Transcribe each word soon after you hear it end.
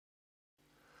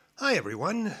Hi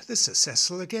everyone, this is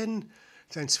Cecil again.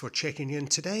 Thanks for checking in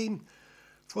today.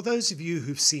 For those of you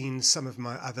who've seen some of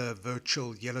my other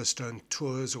virtual Yellowstone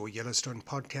tours or Yellowstone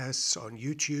podcasts on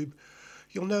YouTube,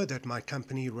 you'll know that my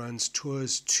company runs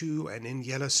tours to and in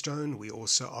Yellowstone. We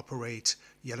also operate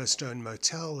Yellowstone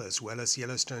Motel as well as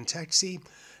Yellowstone Taxi.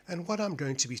 And what I'm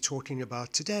going to be talking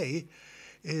about today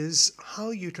is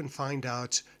how you can find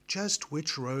out just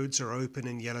which roads are open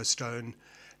in Yellowstone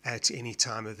at any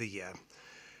time of the year.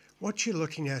 What you're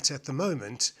looking at the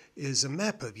moment is a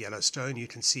map of Yellowstone. You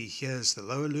can see here's the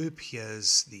lower loop,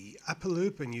 here's the upper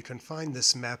loop, and you can find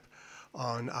this map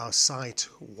on our site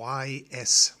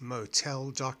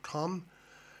ysmotel.com.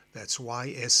 That's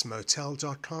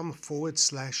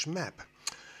ysmotel.com/map.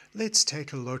 Let's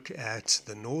take a look at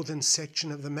the northern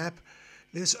section of the map.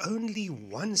 There's only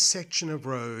one section of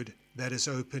road that is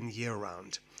open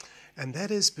year-round, and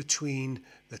that is between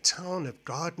the town of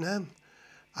Gardner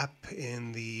up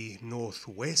in the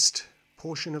northwest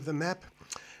portion of the map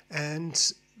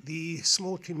and the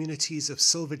small communities of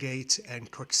Silvergate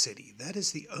and Cook City. That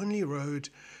is the only road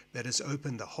that is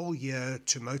open the whole year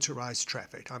to motorized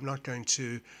traffic. I'm not going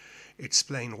to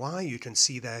explain why. You can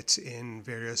see that in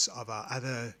various of our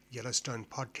other Yellowstone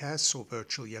podcasts or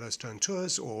virtual Yellowstone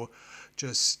tours, or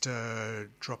just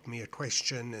drop me a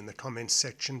question in the comments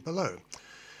section below.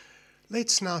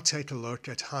 Let's now take a look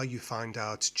at how you find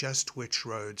out just which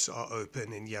roads are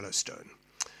open in Yellowstone.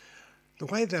 The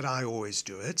way that I always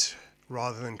do it,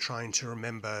 rather than trying to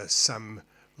remember some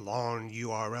long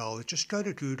URL, just go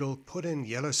to Google, put in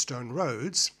Yellowstone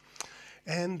roads,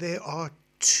 and there are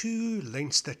two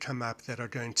links that come up that are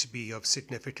going to be of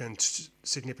significance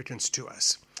to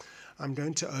us. I'm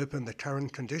going to open the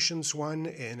current conditions one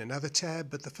in another tab,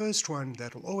 but the first one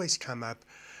that will always come up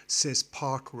says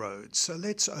Park Roads. So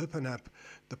let's open up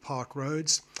the Park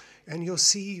Roads, and you'll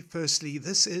see firstly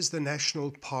this is the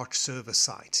National Park Service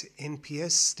site.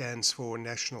 NPS stands for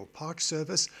National Park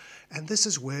Service, and this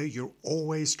is where you're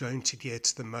always going to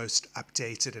get the most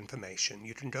updated information.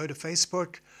 You can go to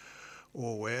Facebook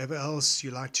or wherever else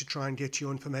you like to try and get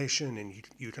your information, and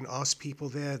you can ask people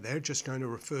there. They're just going to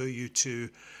refer you to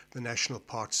the National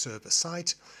Park Service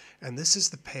site, and this is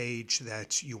the page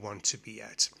that you want to be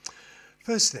at.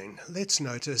 First thing, let's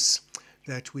notice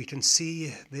that we can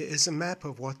see there is a map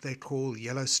of what they call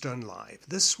Yellowstone Live.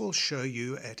 This will show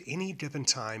you at any given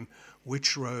time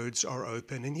which roads are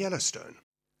open in Yellowstone.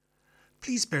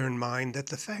 Please bear in mind that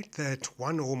the fact that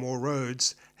one or more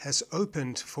roads has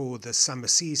opened for the summer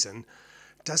season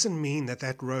doesn't mean that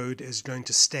that road is going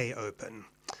to stay open.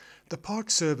 The Park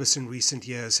Service in recent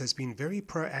years has been very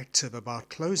proactive about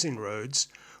closing roads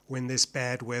when there's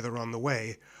bad weather on the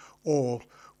way or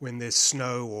when there's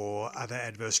snow or other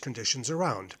adverse conditions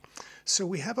around. So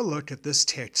we have a look at this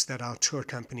text that our tour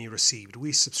company received.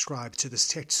 We subscribe to this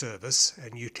text service,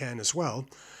 and you can as well,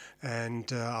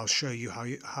 and I'll show you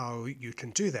how you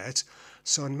can do that.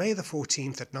 So on May the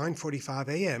 14th at 9:45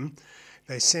 a.m.,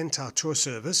 they sent our tour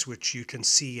service, which you can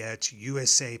see at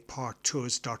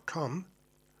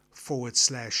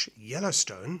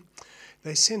usaparktours.com/Yellowstone.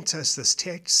 They sent us this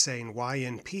text saying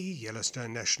YNP,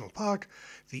 Yellowstone National Park,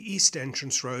 the east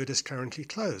entrance road is currently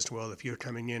closed. Well, if you're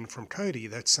coming in from Cody,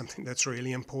 that's something that's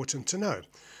really important to know.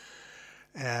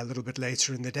 A little bit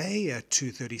later in the day at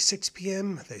 2:36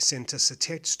 p.m., they sent us a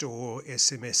text or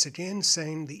SMS again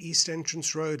saying the east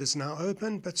entrance road is now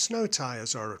open, but snow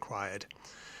tires are required.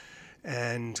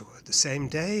 And the same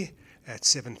day at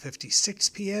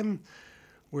 7:56 p.m.,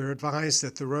 we're advised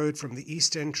that the road from the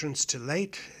east entrance to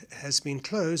Lake has been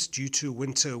closed due to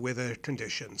winter weather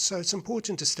conditions. So it's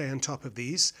important to stay on top of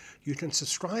these. You can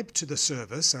subscribe to the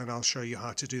service, and I'll show you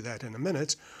how to do that in a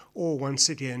minute, or once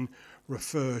again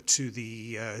refer to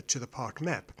the park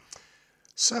map.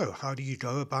 So how do you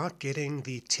go about getting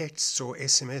the texts or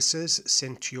SMSs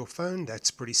sent to your phone? That's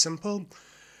pretty simple.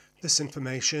 This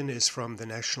information is from the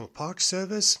National Park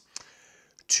Service.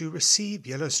 To receive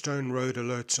Yellowstone road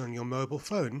alerts on your mobile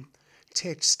phone,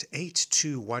 text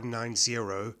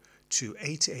 82190 to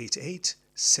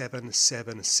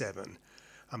 888777.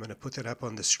 I'm going to put that up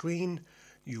on the screen.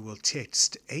 You will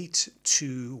text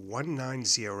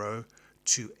 82190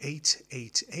 to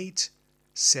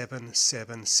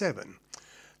 888777.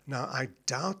 Now, I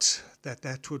doubt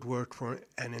that would work for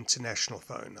an international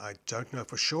phone. I don't know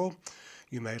for sure.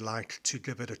 You may like to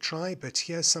give it a try, but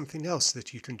here's something else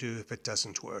that you can do if it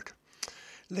doesn't work.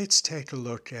 Let's take a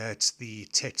look at the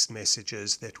text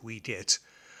messages that we get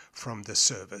from the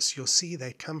service. You'll see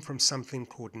they come from something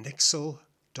called nixle.us.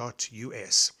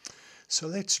 So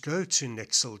let's go to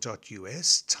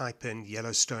nixle.us, type in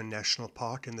Yellowstone National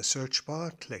Park in the search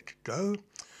bar, click go,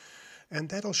 and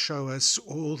that'll show us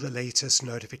all the latest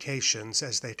notifications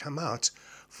as they come out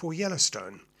for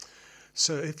Yellowstone.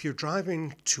 So if you're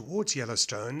driving towards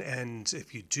Yellowstone, and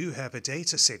if you do have a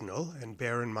data signal, and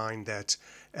bear in mind that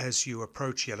as you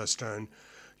approach Yellowstone,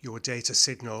 your data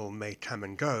signal may come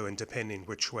and go, and depending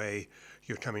which way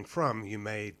you're coming from, you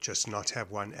may just not have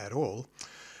one at all.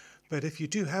 But if you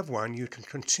do have one, you can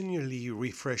continually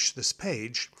refresh this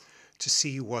page to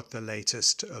see what the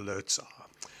latest alerts are.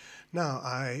 Now,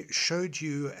 I showed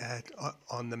you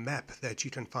on the map that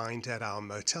you can find at our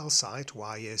motel site,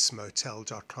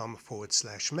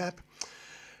 ysmotel.com/map.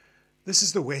 This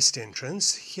is the west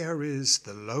entrance. Here is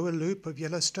the lower loop of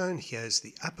Yellowstone. Here's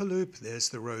the upper loop. There's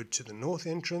the road to the north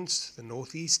entrance, the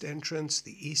northeast entrance,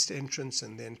 the east entrance,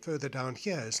 and then further down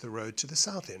here is the road to the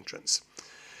south entrance.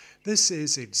 This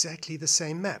is exactly the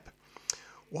same map.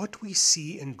 What we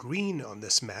see in green on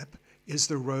this map is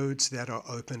the roads that are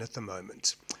open at the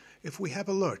moment. If we have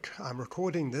a look, I'm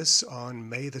recording this on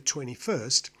May the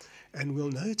 21st, and we'll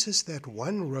notice that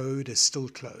one road is still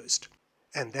closed.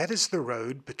 And that is the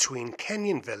road between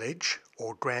Canyon Village,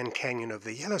 or Grand Canyon of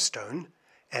the Yellowstone,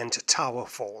 and Tower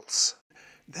Falls.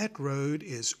 That road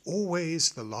is always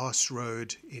the last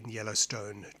road in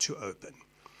Yellowstone to open.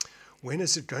 When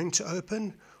is it going to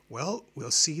open? Well, we'll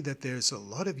see that there's a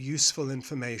lot of useful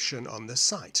information on this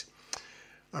site.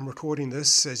 I'm recording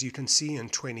this, as you can see, in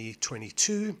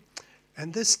 2022,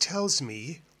 and this tells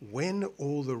me when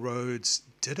all the roads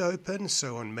did open.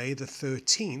 So on May the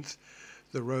 13th,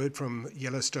 the road from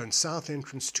Yellowstone South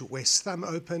entrance to West Thumb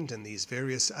opened, and these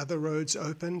various other roads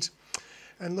opened.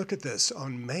 And look at this,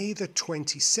 on May the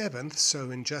 27th,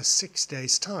 so in just 6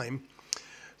 days' time,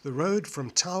 the road from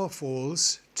Tower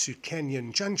Falls to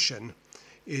Canyon Junction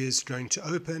is going to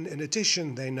open. In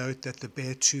addition, they note that the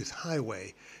Beartooth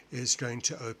Highway is going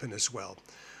to open as well.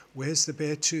 Where's the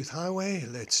Beartooth Highway?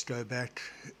 Let's go back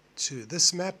to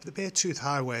this map. The Beartooth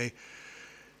Highway,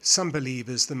 some believe,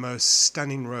 is the most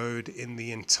stunning road in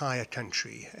the entire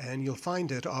country, and you'll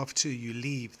find it after you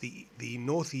leave the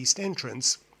northeast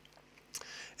entrance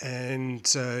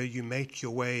and you make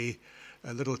your way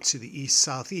a little to the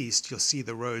east-southeast. You'll see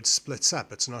the road splits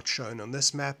up. It's not shown on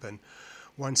this map, and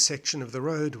one section of the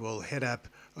road will head up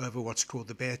over what's called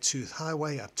the Beartooth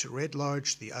Highway up to Red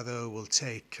Lodge. The other will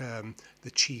take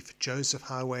the Chief Joseph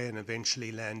Highway and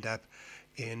eventually land up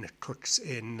in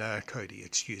Cody.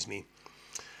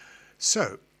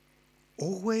 So,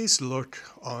 always look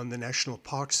on the National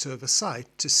Park Service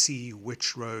site to see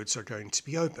which roads are going to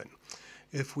be open.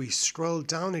 If we scroll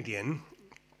down again,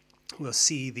 we'll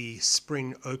see the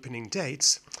spring opening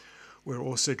dates. We're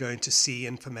also going to see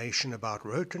information about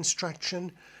road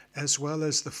construction as well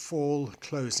as the fall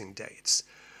closing dates.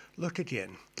 Look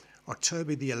again.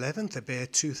 October the 11th, the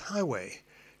Beartooth Highway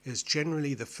is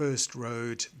generally the first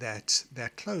road that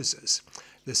closes.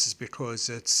 This is because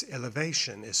its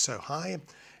elevation is so high,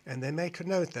 and they make a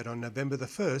note that on November the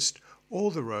 1st,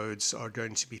 all the roads are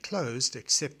going to be closed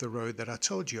except the road that I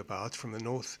told you about from the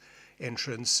north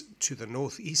entrance to the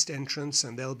northeast entrance,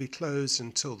 and they'll be closed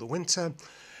until the winter.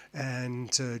 And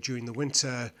during the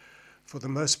winter, for the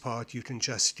most part, you can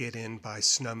just get in by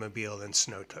snowmobile and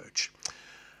snow coach.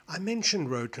 I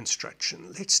mentioned road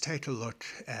construction. Let's take a look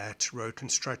at road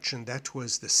construction. That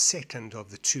was the second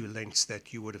of the two links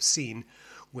that you would have seen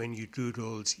when you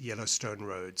Googled Yellowstone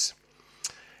roads.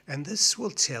 And this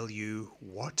will tell you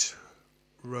what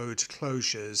road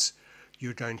closures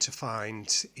you're going to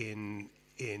find in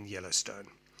Yellowstone.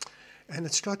 And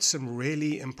it's got some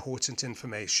really important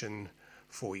information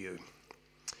for you.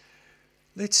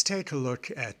 Let's take a look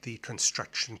at the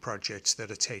construction projects that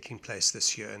are taking place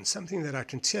this year. And something that I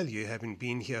can tell you, having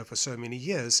been here for so many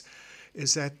years,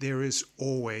 is that there is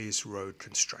always road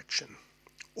construction.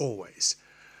 Always.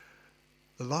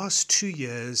 The last 2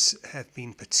 years have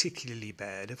been particularly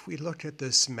bad. If we look at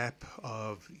this map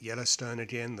of Yellowstone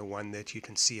again, the one that you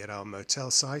can see at our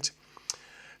motel site,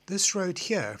 this road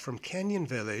here from Canyon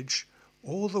Village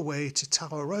all the way to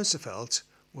Tower Roosevelt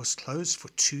was closed for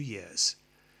 2 years.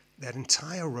 That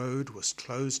entire road was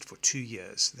closed for 2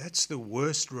 years. That's the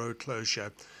worst road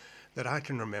closure that I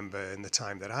can remember in the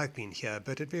time that I've been here.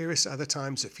 But at various other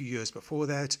times, a few years before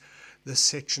that, this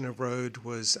section of road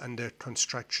was under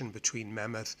construction between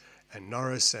Mammoth and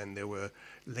Norris, and there were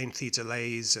lengthy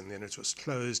delays, and then it was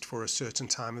closed for a certain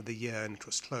time of the year, and it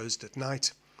was closed at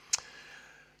night.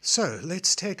 So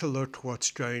let's take a look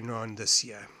what's going on this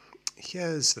year.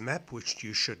 Here's the map, which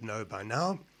you should know by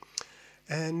now.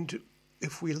 And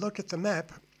if we look at the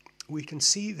map, we can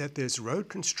see that there's road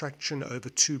construction over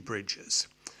two bridges.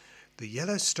 The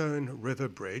Yellowstone River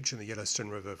Bridge, and the Yellowstone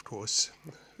River, of course,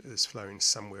 is flowing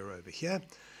somewhere over here.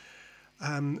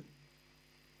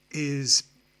 is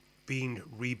being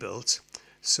rebuilt.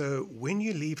 So when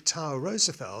you leave Tower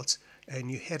Roosevelt and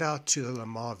you head out to the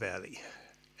Lamar Valley,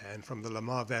 and from the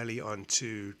Lamar Valley on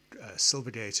to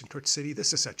Silvergate and Twitch City,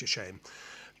 this is such a shame,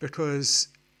 because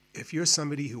if you're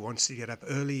somebody who wants to get up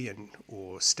early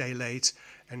or stay late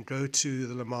and go to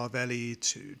the Lamar Valley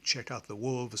to check out the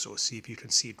wolves or see if you can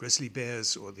see grizzly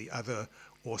bears or the other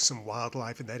awesome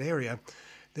wildlife in that area,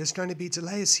 there's going to be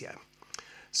delays here.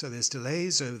 So there's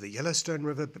delays over the Yellowstone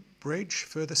River Bridge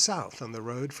further south on the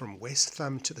road from West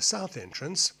Thumb to the south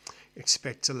entrance.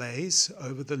 Expect delays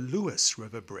over the Lewis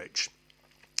River Bridge.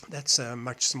 That's a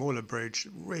much smaller bridge,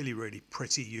 really, really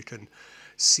pretty. You can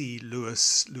see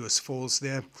Lewis Falls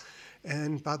there.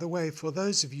 And by the way, for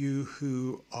those of you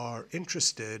who are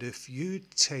interested, if you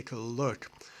take a look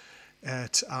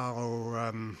at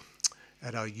our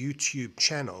YouTube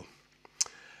channel,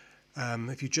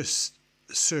 if you just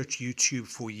search YouTube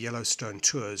for Yellowstone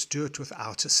Tours, do it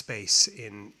without a space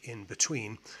in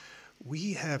between.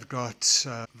 We have got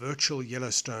virtual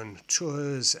Yellowstone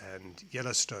tours and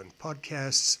Yellowstone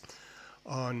podcasts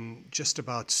on just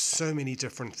about so many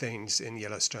different things in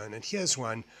Yellowstone. And here's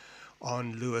one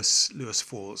on Lewis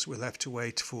Falls. We'll have to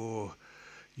wait for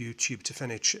YouTube to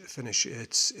finish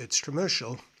its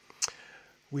commercial.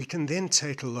 We can then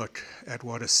take a look at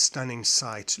what a stunning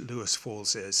sight Lewis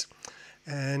Falls is.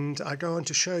 And I go on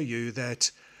to show you that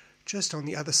just on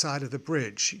the other side of the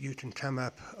bridge, you can come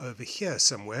up over here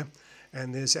somewhere,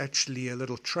 and there's actually a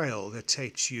little trail that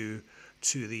takes you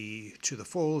to the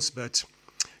falls, but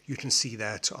you can see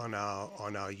that on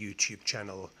our YouTube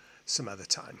channel some other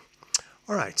time.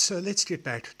 All right, so let's get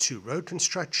back to road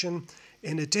construction.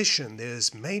 In addition,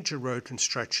 there's major road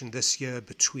construction this year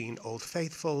between Old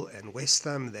Faithful and West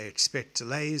Thumb. They expect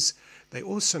delays. They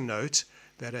also note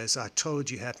that, as I told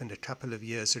you happened a couple of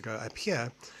years ago up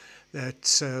here,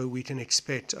 that we can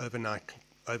expect overnight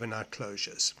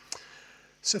closures.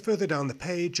 So further down the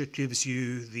page, it gives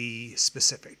you the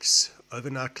specifics.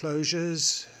 Overnight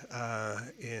closures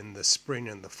in the spring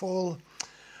and the fall.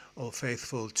 Old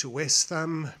Faithful to West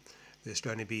Thumb. There's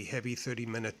going to be heavy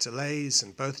 30-minute delays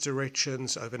in both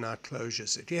directions, overnight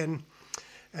closures again.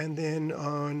 And then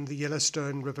on the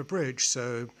Yellowstone River Bridge,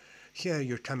 so here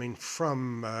you're coming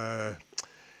from, I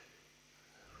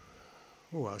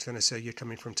was going to say you're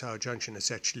coming from Tower Junction. It's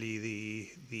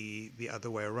actually the other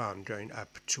way around, going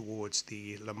up towards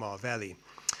the Lamar Valley.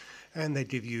 And they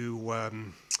give you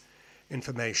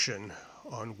information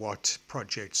on what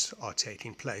projects are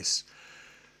taking place.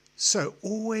 So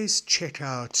always check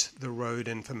out the road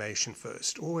information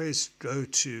first. Always go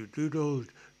to Google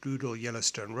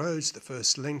Yellowstone Roads. The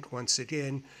first link, once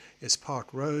again, is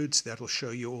Park Roads. That'll show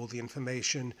you all the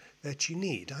information that you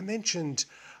need. I mentioned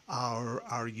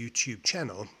our YouTube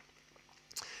channel.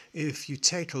 If you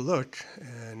take a look,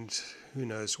 and who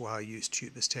knows why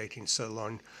YouTube is taking so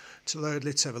long to load,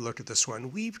 let's have a look at this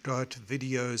one. We've got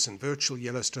videos and virtual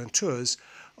Yellowstone tours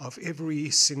of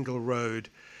every single road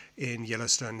in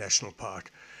Yellowstone National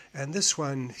Park. And this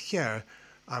one here,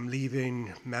 I'm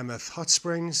leaving Mammoth Hot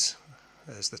Springs,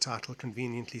 as the title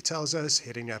conveniently tells us,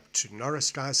 heading up to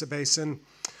Norris Geyser Basin.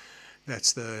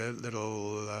 That's the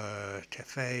little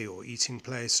cafe or eating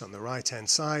place on the right-hand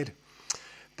side.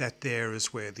 That there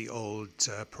is where the old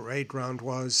parade ground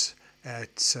was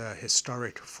at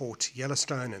historic Fort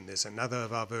Yellowstone, and there's another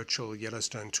of our virtual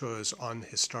Yellowstone tours on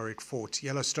historic Fort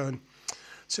Yellowstone.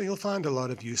 So you'll find a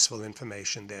lot of useful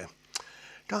information there.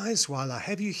 Guys, while I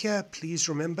have you here, please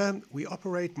remember we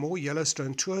operate more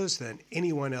Yellowstone tours than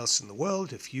anyone else in the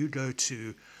world. If you go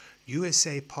to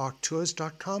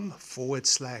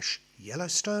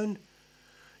usaparktours.com/Yellowstone,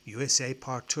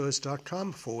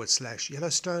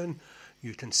 usaparktours.com/Yellowstone,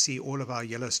 you can see all of our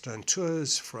Yellowstone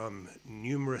tours from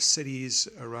numerous cities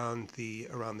around the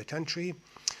country.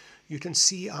 You can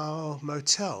see our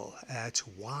motel at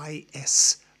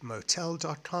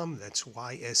ysmotel.com. That's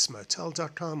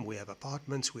ysmotel.com. We have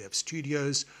apartments, we have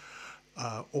studios.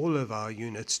 All of our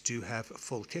units do have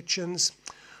full kitchens.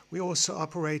 We also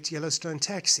operate Yellowstone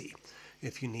Taxi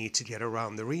if you need to get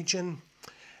around the region.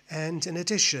 And in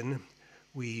addition,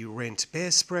 we rent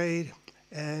bear spray,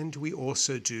 and we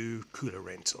also do cooler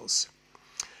rentals.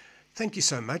 Thank you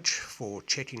so much for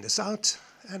checking this out,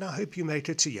 and I hope you make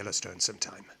it to Yellowstone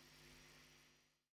sometime.